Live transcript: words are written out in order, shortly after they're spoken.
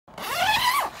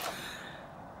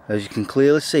As you can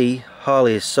clearly see,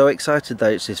 Harley is so excited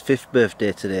that it's his 5th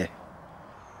birthday today.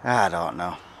 I don't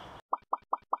know.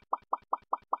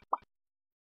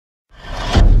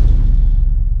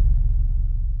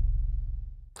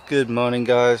 Good morning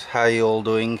guys, how are you all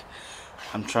doing?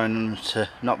 I'm trying to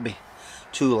not be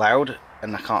too loud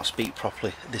and I can't speak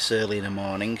properly this early in the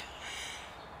morning.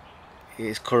 It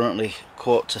is currently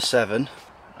 6:45.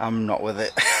 I'm not with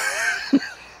it.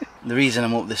 The reason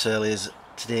I'm up this early is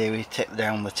today we took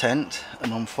down the tent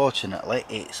and unfortunately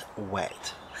it's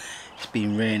wet. It's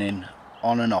been raining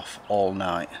on and off all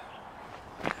night.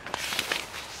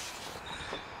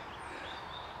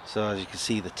 So as you can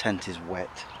see, the tent is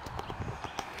wet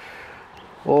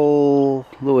all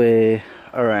the way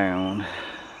around.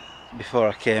 Before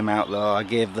I came out though, I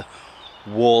gave the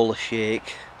wall a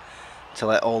shake to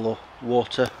let all the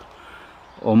water,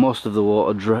 or most of the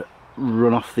water,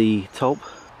 run off the top,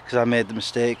 because I made the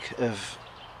mistake of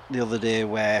the other day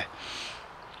where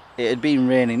it had been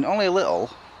raining only a little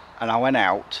and I went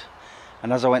out,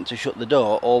 and as I went to shut the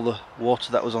door, all the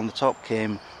water that was on the top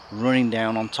came running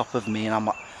down on top of me, and I'm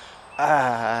like,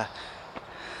 ah.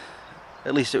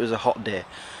 At least it was a hot day,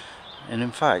 and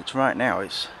in fact right now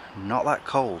it's not that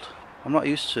cold. I'm not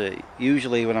used to it.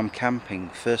 Usually when I'm camping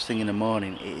first thing in the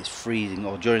morning it is freezing,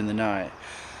 or during the night.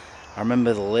 I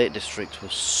remember the Lake District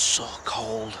was so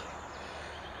cold.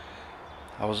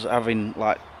 I was having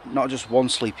like not just one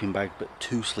sleeping bag but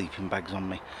 2 sleeping bags on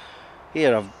me.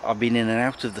 Here I've been in and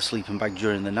out of the sleeping bag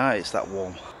during the night, it's that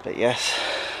warm. But yes,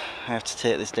 I have to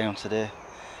take this down today.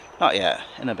 Not yet,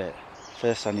 in a bit.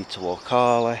 First I need to walk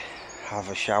Harley, have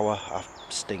a shower. I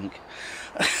stink.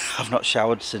 I've not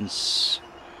showered since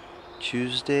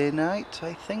Tuesday night,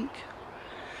 I think.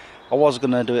 I was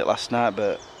gonna do it last night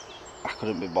but I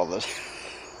couldn't be bothered.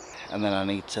 And then I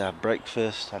need to have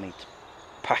breakfast, I need to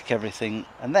pack everything,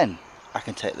 and then I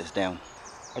can take this down.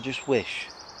 I just wish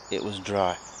it was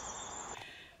dry.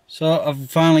 So I've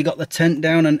finally got the tent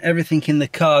down and everything in the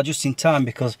car just in time,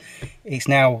 because it's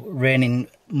now raining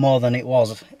more than it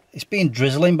was. It's been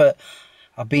drizzling, but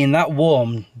I've been that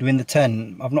warm doing the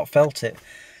tent, I've not felt it.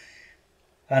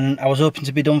 And I was hoping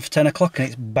to be done for 10 o'clock and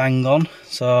it's bang on,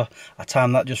 so I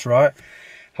timed that just right.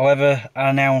 However,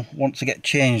 I now want to get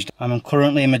changed. I'm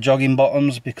currently in my jogging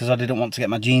bottoms because I didn't want to get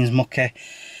my jeans mucky.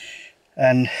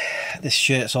 And this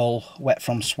shirt's all wet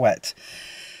from sweat.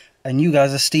 And you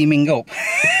guys are steaming up.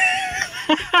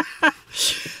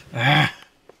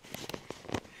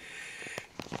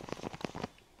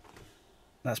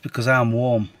 That's because I'm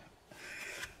warm.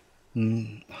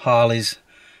 And Harley's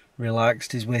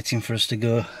relaxed, he's waiting for us to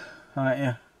go,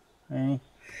 aren't you?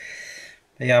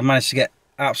 But yeah, I managed to get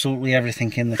absolutely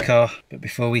everything in the car, but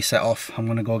before we set off I'm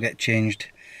going to go get changed.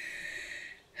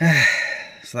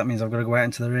 So that means I've got to go out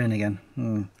into the rain again.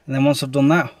 And then once I've done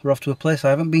that, we're off to a place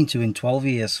I haven't been to in 12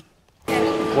 years.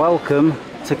 Welcome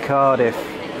to Cardiff.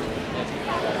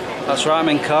 That's right, I'm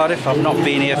in Cardiff. I've not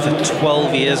been here for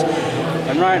 12 years,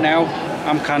 and right now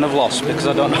I'm kind of lost because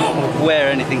I don't know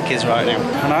where anything is right now.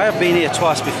 And I have been here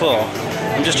twice before.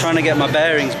 I'm just trying to get my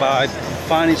bearings by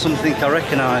finding something I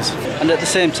recognise, and at the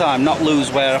same time not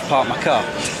lose where I've parked my car.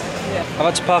 I've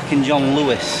had to park in John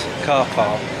Lewis car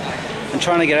park, and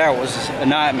trying to get out was a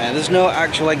nightmare. There's no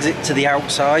actual exit to the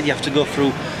outside, you have to go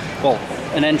through, well,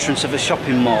 an entrance of a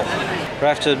shopping mall. But I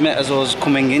have to admit, as I was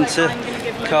coming into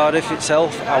Cardiff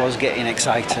itself, I was getting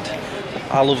excited.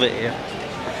 I love it here.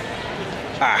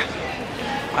 Ah,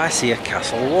 I see a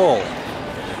castle wall.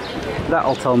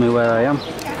 That'll tell me where I am.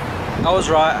 I was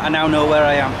right, I now know where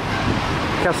I am.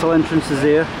 Castle entrance is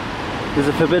here. There's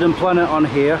a forbidden planet on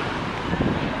here,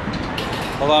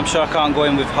 although I'm sure I can't go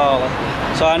in with Harley.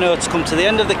 So I know to come to the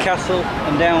end of the castle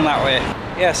and down that way.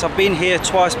 Yes, I've been here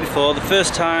twice before. The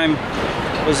first time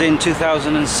was in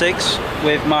 2006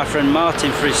 with my friend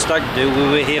Martin for his stag do. We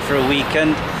were here for a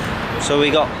weekend, so we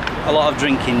got a lot of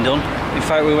drinking done. In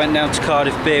fact, we went down to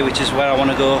Cardiff Bay, which is where I want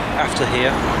to go after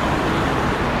here.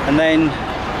 And then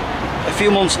a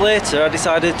few months later I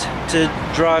decided to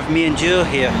drive me and Joe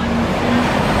here,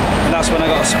 and that's when I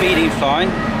got a speeding fine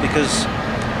because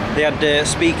they had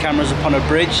speed cameras up on a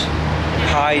bridge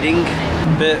hiding.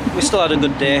 But we still had a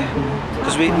good day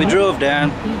because we drove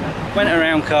down, went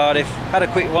around Cardiff, had a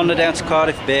quick wander down to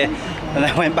Cardiff Bay, and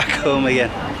then went back home again.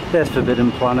 There's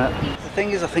Forbidden Planet. The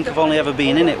thing is, I think I've only ever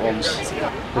been in it once.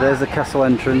 But there's the castle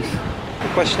entrance. The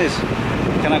question is,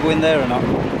 can I go in there or not?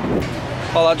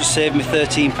 Well, that just saved me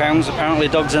 £13. Apparently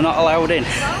dogs are not allowed in.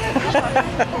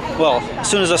 Well, as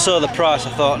soon as I saw the price I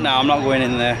thought, no, I'm not going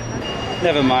in there.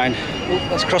 Never mind. Ooh,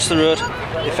 let's cross the road.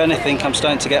 If anything, I'm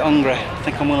starting to get hungry. I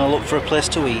think I'm going to look for a place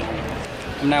to eat.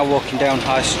 I'm now walking down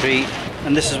High Street,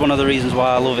 and this is one of the reasons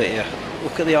why I love it here.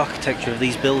 look at the architecture of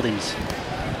these buildings.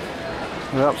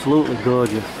 They're absolutely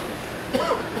gorgeous.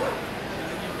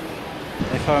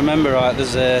 If I remember right,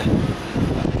 there's a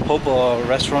pub or a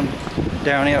restaurant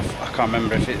down here, I can't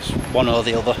remember if it's one or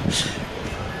the other,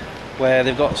 where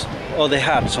they've got, or they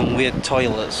had some weird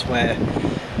toilets where,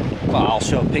 well, I'll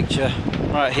show a picture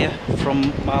right here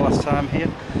from my last time here.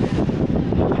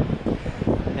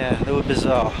 Yeah, they were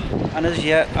bizarre. And as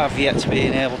yet, I've yet to be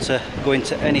able to go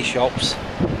into any shops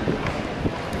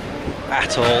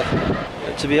at all.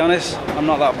 But to be honest, I'm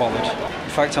not that bothered. In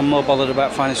fact, I'm more bothered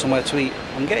about finding somewhere to eat.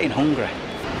 I'm getting hungry.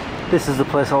 This is the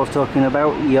place I was talking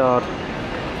about, Yard.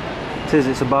 It is,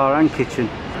 it's a bar and kitchen.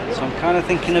 So I'm kind of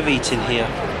thinking of eating here.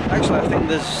 Actually, I think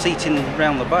there's seating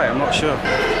round the back, I'm not sure.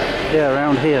 Yeah,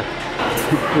 around here.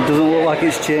 It doesn't look like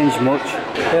it's changed much.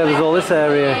 Yeah, there's all this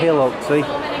area here, look, see?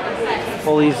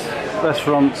 All these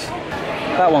restaurants.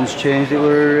 That one's changed, it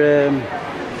were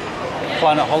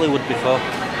Planet Hollywood before.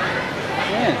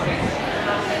 Yeah.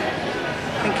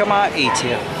 I think I might eat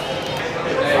here.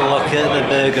 Look at the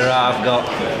burger I've got.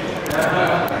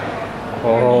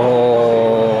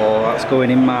 Oh, that's going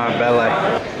in my belly.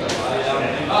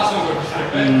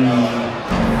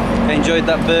 I enjoyed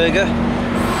that burger.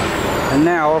 And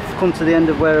now I've come to the end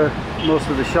of where most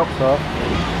of the shops are.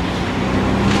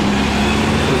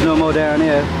 There's no more down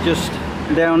here, just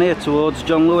down here towards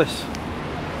John Lewis,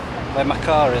 where my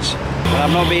car is. And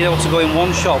I've not been able to go in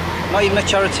one shop, not even a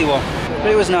charity one.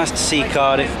 But it was nice to see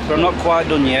Cardiff, but I'm not quite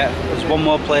done yet. There's one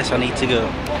more place I need to go.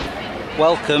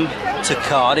 Welcome to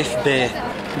Cardiff Bay.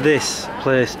 This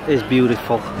place is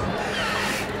beautiful.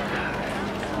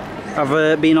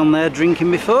 I've been on there drinking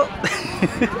before.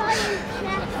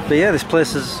 But yeah, this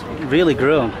place has really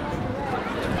grown.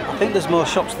 I think there's more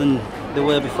shops than there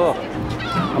were before.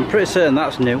 I'm pretty certain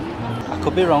that's new. I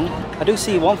could be wrong. I do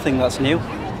see one thing that's new.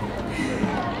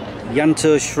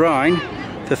 Yanto Shrine.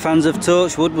 For fans of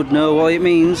Torchwood would know what it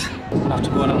means. I'll have to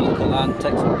go and have a look at that and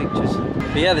take some pictures.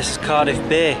 But yeah, this is Cardiff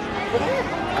Bay.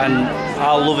 And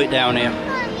I love it down here.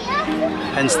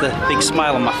 Hence the big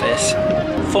smile on my face.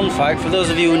 Fun fact, for those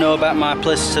of you who know about my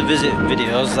places to visit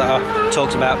videos that I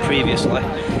talked about previously,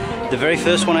 the very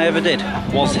first one I ever did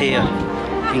was here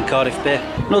in Cardiff Bay.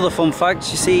 Another fun fact,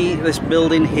 you see this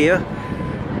building here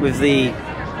with the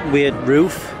weird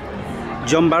roof.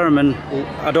 John Barrowman,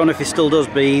 I don't know if he still does,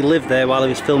 but he lived there while he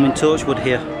was filming Torchwood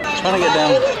here. I'm trying to get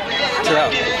down to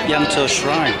that Yanto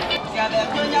Shrine.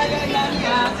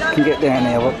 You can get down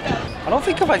here, look. I don't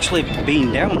think I've actually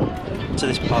been down to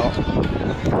this part.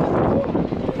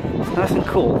 It's nice and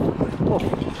cool. Oh.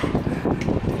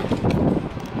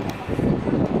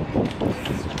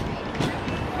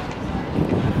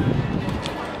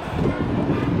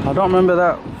 I don't remember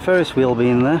that Ferris wheel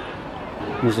being there.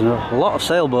 There's a lot of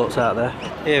sailboats out there.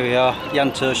 Here we are,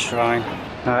 Yanto Shrine.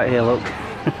 Right here, look.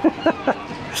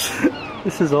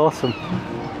 This is awesome.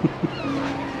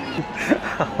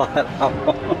 I like that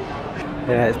one.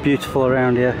 Yeah, it's beautiful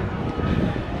around here.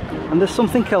 And there's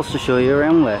something else to show you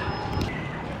around there.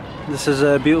 This is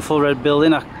a beautiful red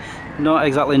building. I don't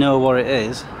exactly know what it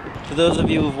is. For those of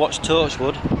you who've watched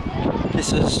Torchwood,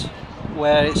 this is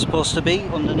where it's supposed to be,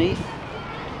 underneath.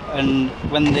 And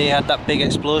when they had that big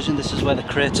explosion, this is where the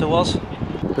crater was.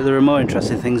 But there are more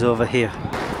interesting things over here.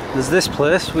 There's this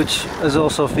place, which is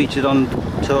also featured on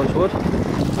Torchwood.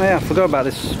 Oh yeah, I forgot about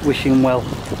this wishing well.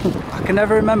 I can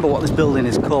never remember what this building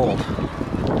is called.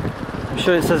 I'm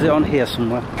sure it says it on here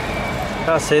somewhere.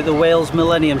 That's it, the Wales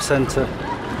Millennium Centre.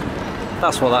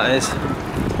 That's what that is.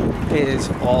 It is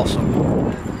awesome.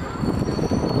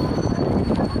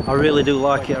 I really do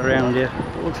like it around here.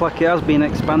 It looks like it has been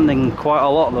expanding quite a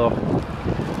lot though.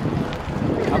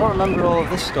 I don't remember all of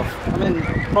this stuff. I mean,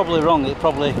 probably wrong, it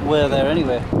probably were there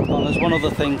anyway. Oh, there's one other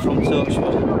thing from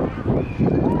Torchwood.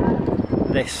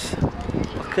 This.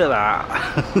 Look at that.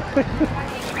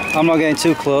 I'm not getting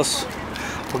too close.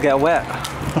 We'll get wet.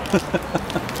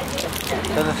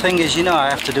 But the thing is, you know I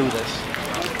have to do this.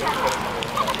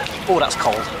 Oh, that's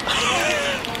cold.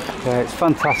 Yeah, it's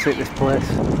fantastic, this place.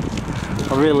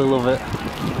 I really love it.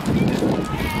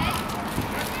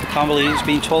 Can't believe it's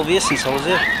been 12 years since I was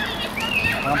here.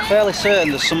 And I'm fairly certain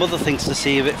there's some other things to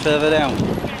see a bit further down.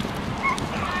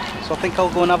 So I think I'll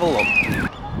go and have a look.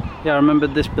 Yeah, I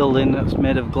remembered this building that's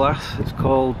made of glass. It's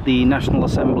called the National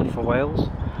Assembly for Wales.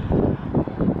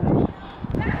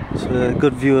 It's a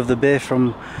good view of the bay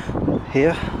from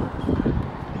here.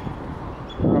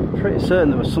 I'm pretty certain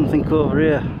there was something over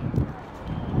here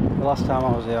the last time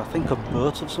I was here. I think a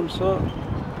boat of some sort.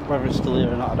 Whether it's still here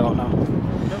or not, I don't know.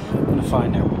 I'm going to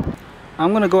find out.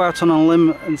 I'm going to go out on a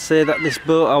limb and say that this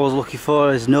boat I was looking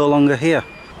for is no longer here.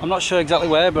 I'm not sure exactly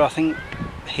where, but I think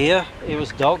here. It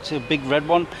was docked, a big red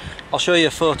one. I'll show you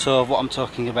a photo of what I'm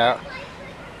talking about.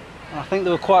 I think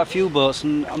there were quite a few boats,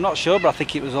 and I'm not sure, but I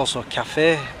think it was also a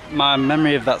cafe. My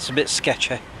memory of that's a bit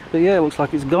sketchy. But yeah, it looks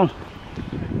like it's gone.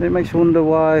 It makes you wonder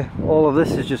why all of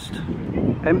this is just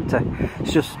empty.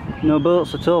 It's just no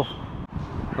boats at all.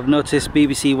 I've noticed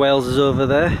BBC Wales is over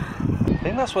there. I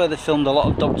think that's where they filmed a lot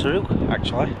of Doctor Who,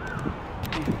 actually.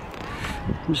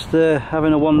 I'm just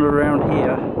having a wander around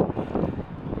here.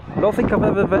 I don't think I've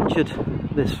ever ventured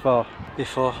this far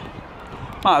before.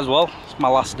 Might as well, it's my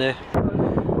last day. You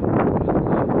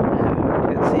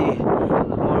can see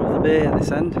more of the bay at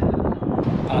this end.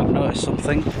 I've noticed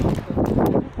something.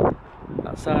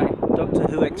 That's our Doctor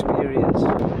Who experience.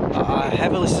 I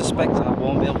heavily suspect I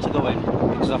won't be able to go in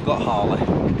because I've got Harley.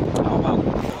 Oh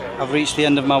well. I've reached the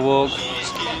end of my walk.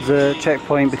 There's a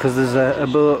checkpoint because there's a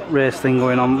boat race thing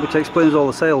going on, which explains all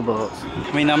the sailboats.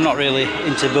 I mean, I'm not really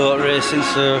into boat racing,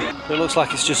 so it looks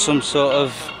like it's just some sort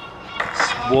of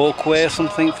walkway or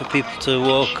something for people to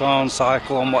walk on,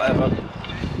 cycle on, whatever.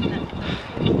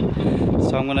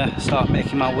 So I'm gonna start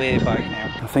making my way back now.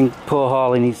 I think poor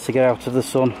Harley needs to get out of the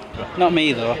sun. Not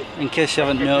me though. In case you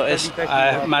haven't noticed,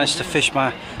 I managed to fish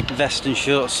my vest and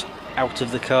shorts out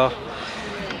of the car.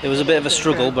 It was a bit of a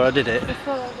struggle, but I did it.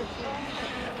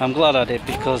 I'm glad I did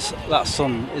because that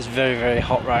sun is very, very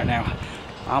hot right now.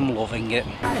 I'm loving it.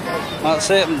 That's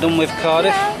it, I'm done with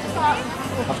Cardiff.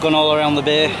 I've gone all around the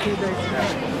bay.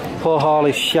 Poor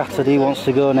Harley's shattered, he wants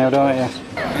to go now, don't you?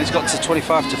 It's got to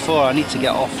 25 to 4, I need to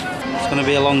get off. It's going to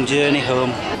be a long journey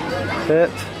home.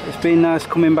 But it's been nice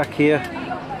coming back here.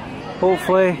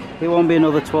 Hopefully it won't be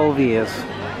another 12 years.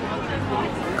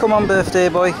 Come on birthday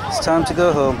boy, it's time to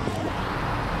go home.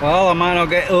 Well, I might not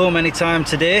get home anytime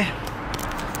today.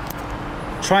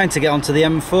 Trying to get onto the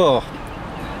M4.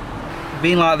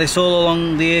 Been like this all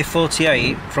along the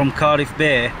A48 from Cardiff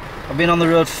Bay. I've been on the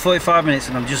road for 45 minutes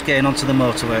and I'm just getting onto the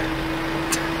motorway.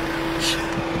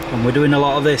 And we're doing a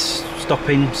lot of this,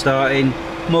 stopping, starting,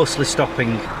 mostly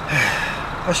stopping.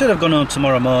 I should have gone home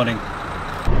tomorrow morning.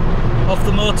 Off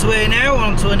the motorway now,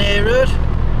 onto an A road,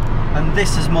 and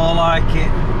this is more like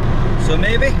it. So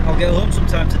maybe I'll get home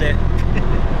sometime today.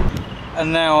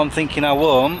 And now I'm thinking I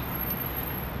won't.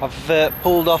 I've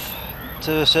pulled off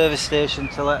to a service station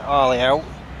to let Harley out.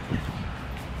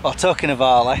 Well, talking of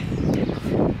Harley,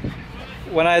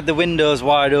 when I had the windows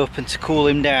wide open to cool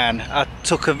him down, I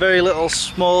took a very little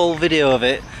small video of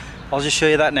it. I'll just show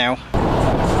you that now.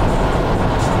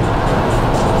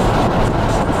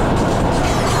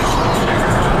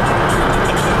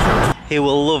 He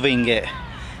was loving it.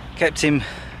 Kept him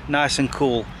nice and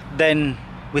cool. Then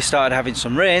we started having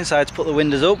some rain, so I had to put the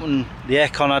windows up and the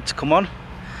aircon had to come on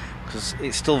because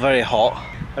it's still very hot.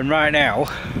 And right now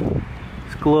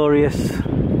it's glorious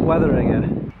weather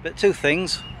again. But two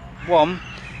things. One,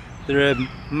 there are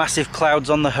massive clouds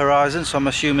on the horizon, so I'm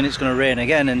assuming it's going to rain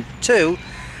again. And two,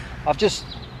 I've just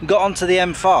got onto the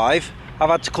M5. I've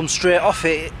had to come straight off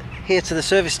it here to the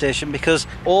service station because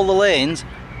all the lanes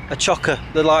are chocker.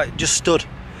 They're like just stood.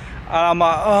 And I'm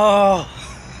like, oh.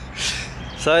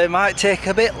 So it might take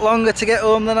a bit longer to get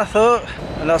home than I thought.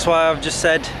 And that's why I've just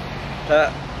said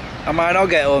that I might not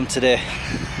get home today.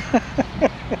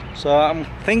 So I'm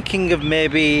thinking of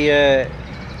maybe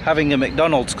having a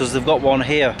McDonald's because they've got one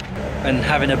here and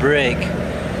having a break,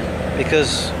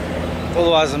 because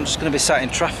otherwise I'm just going to be sat in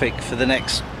traffic for the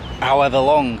next however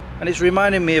long. And it's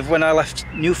reminding me of when I left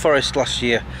New Forest last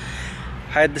year.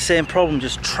 I had the same problem,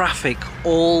 just traffic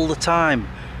all the time.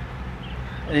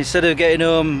 And instead of getting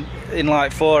home in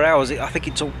like 4 hours, I think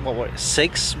it took, what,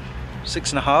 6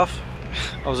 and a half.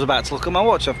 I was about to look at my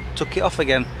watch, I've took it off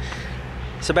again.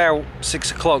 It's about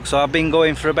 6 o'clock, so I've been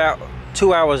going for about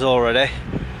 2 hours already.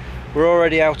 We're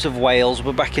already out of Wales,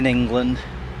 we're back in England.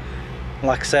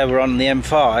 Like I said, we're on the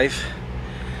M5,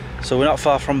 so we're not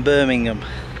far from Birmingham.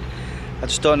 I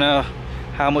just don't know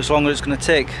how much longer it's going to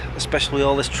take, especially with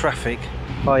all this traffic.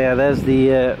 Oh yeah, there's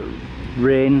the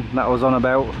rain that I was on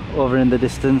about over in the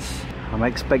distance. I'm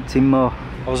expecting more.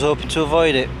 I was hoping to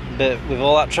avoid it, but with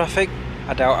all that traffic,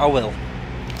 I doubt I will.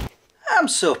 I'm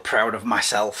so proud of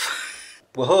myself.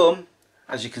 We're home,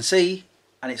 as you can see,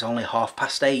 and it's only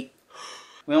 8:30.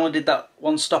 We only did that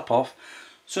one stop off.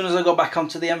 As soon as I got back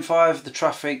onto the M5, the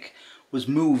traffic was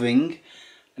moving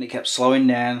and it kept slowing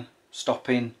down,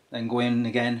 stopping, then going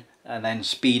again, and then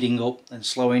speeding up, then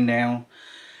slowing down.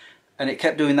 And it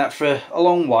kept doing that for a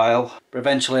long while, but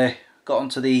eventually got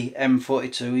onto the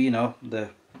M42, you know,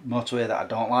 the motorway that I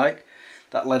don't like.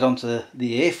 That led onto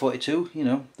the A42, you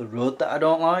know, the road that I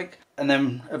don't like. And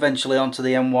then eventually onto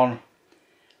the M1.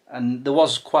 And there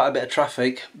was quite a bit of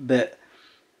traffic, but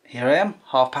here I am,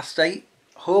 8:30,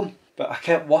 home. But I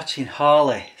kept watching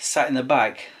Harley sat in the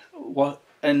back,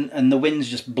 and the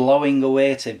wind's just blowing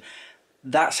away at him.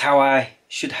 That's how I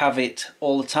should have it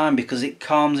all the time, because it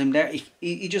calms him down.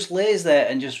 He just lays there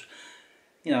and just,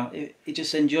 you know, he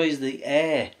just enjoys the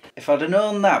air. If I'd have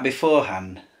known that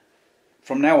beforehand,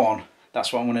 from now on,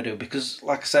 that's what I'm going to do. Because,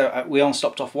 like I said, we only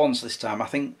stopped off once this time. I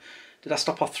think, did I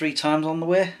stop off 3 times on the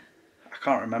way? I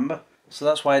can't remember. So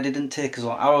that's why it didn't take as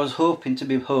long. I was hoping to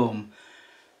be home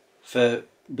for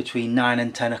between 9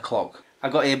 and 10 o'clock. I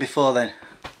got here before then.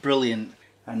 Brilliant.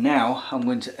 And now I'm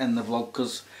going to end the vlog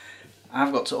because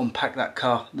I've got to unpack that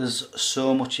car. There's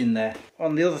so much in there.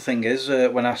 And the other thing is,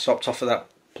 when I stopped off at that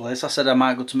place, I said I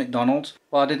might go to McDonald's.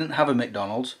 Well, I didn't have a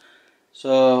McDonald's,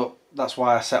 so that's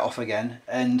why I set off again.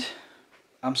 And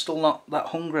I'm still not that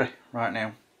hungry right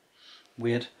now.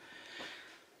 Weird.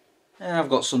 And I've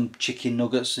got some chicken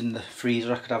nuggets in the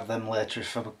freezer. I could have them later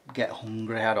if I get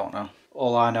hungry. I don't know.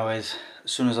 All I know is,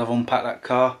 as soon as I've unpacked that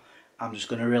car, I'm just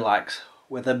going to relax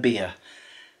with a beer.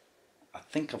 I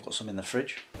think I've got some in the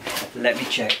fridge. Let me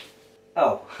check.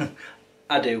 Oh,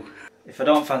 I do. If I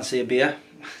don't fancy a beer,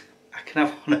 I can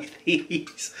have one of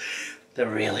these. They're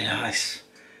really nice.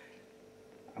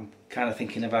 I'm kind of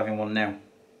thinking of having one now.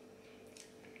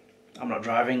 I'm not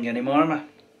driving anymore, am I?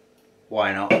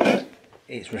 Why not?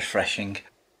 It's refreshing.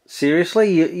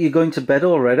 Seriously, you're going to bed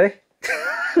already?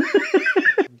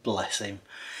 Bless him.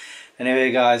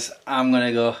 Anyway guys, I'm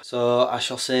gonna go. So I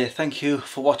shall say thank you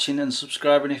for watching and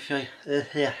subscribing if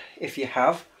you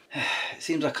have. It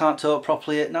seems I can't talk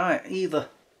properly at night either.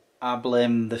 I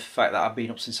blame the fact that I've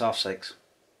been up since 6:30.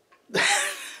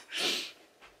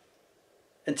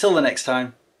 Until the next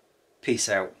time, peace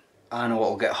out. I know what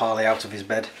will get Harley out of his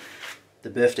bed. The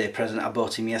birthday present I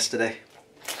bought him yesterday.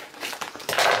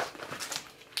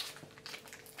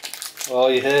 Oh,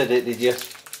 you heard it, did you?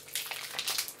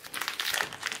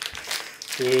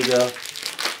 Here you go.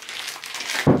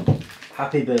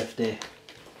 Happy birthday.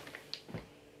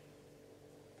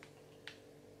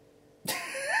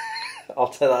 I'll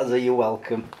take that as a you're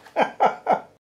welcome.